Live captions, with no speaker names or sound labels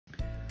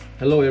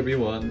Hello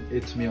everyone,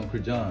 it's me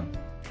Uncle John.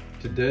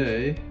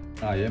 Today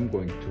I am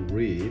going to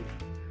read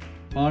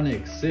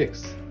Phonics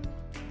 6,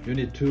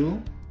 Unit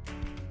 2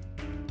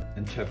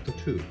 and Chapter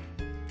 2,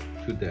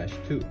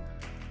 2-2,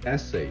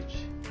 SH.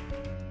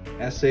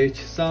 SH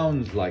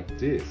sounds like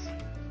this: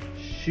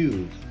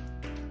 shoes,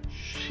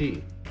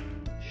 sheep,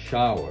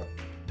 shower,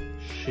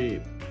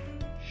 sheep,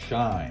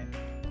 shine,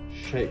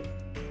 shape,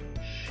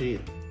 sheet,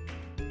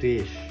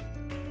 dish,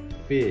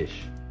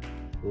 fish,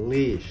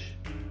 leash,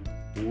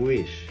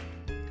 wish,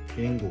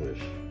 English,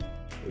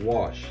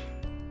 wash,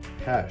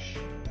 hash,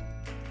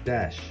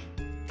 dash,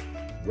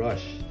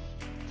 rush,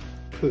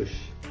 push,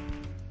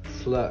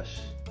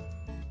 slush,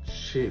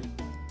 sheep,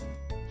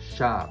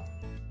 shop,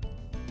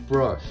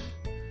 brush.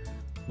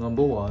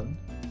 Number 1,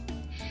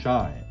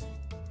 shine.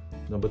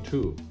 Number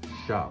 2,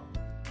 shop.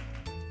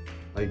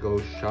 I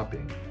go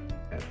shopping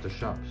at the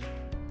shops.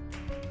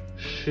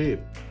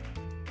 Sheep.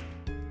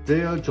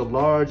 There's a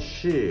large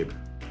ship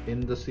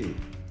in the sea.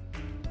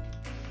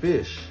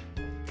 Fish.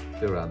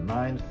 There are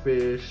 9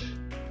 fish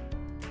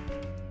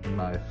in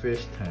my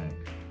fish tank.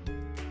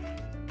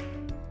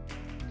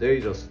 There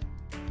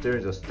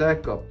is a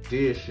stack of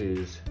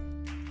dishes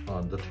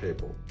on the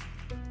table.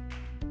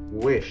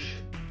 Wish.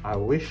 I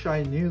wish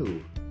I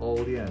knew all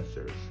the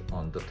answers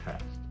on the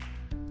test.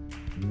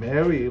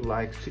 Mary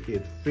likes to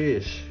eat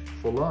fish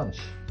for lunch.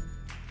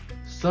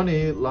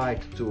 Sunny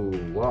likes to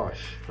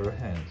wash her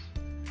hands.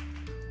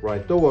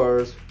 Write the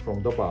words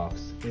from the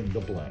box in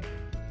the blank.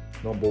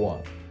 Number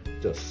 1.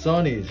 The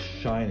sun is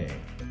shining.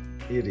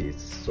 It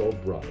is so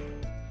bright.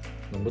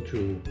 Number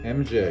 2.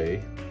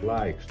 MJ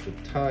likes to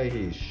tie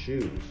his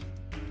shoes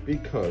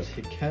because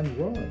he can't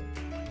run.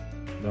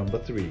 Number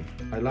 3.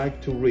 I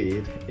like to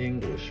read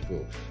English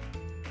books.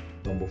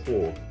 Number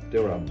 4.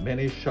 There are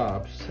many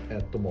shops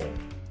at the mall.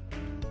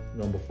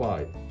 Number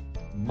 5.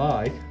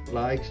 Mike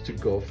likes to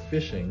go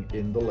fishing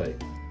in the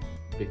lake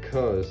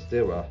because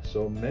there are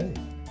so many.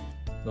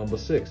 Number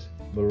 6.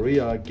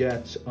 Maria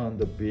gets on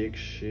the big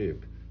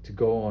ship to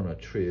go on a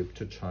trip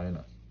to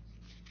China.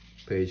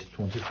 Page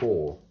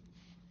 24.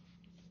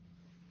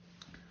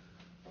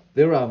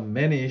 There are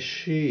many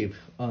sheep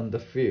on the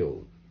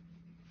field.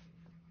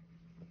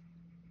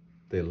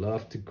 They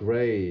love to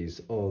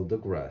graze all the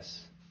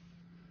grass.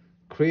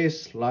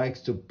 Chris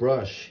likes to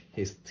brush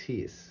his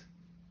teeth.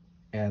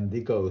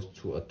 Andy goes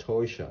to a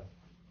toy shop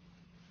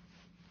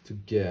to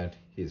get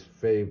his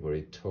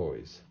favorite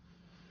toys.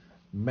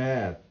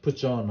 Matt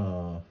puts on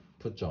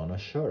a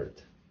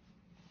shirt.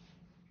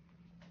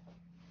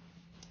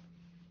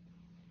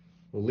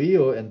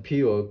 Leo and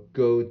Pio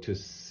go to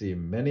see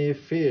many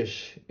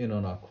fish in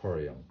an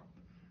aquarium.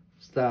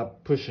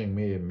 Stop pushing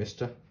me,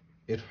 mister.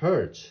 It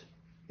hurts.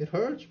 It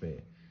hurts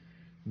me.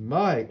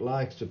 Mike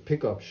likes to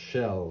pick up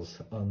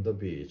shells on the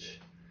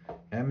beach.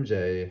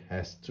 MJ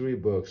has 3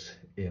 books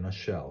in a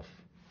shelf.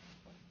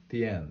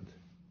 The end.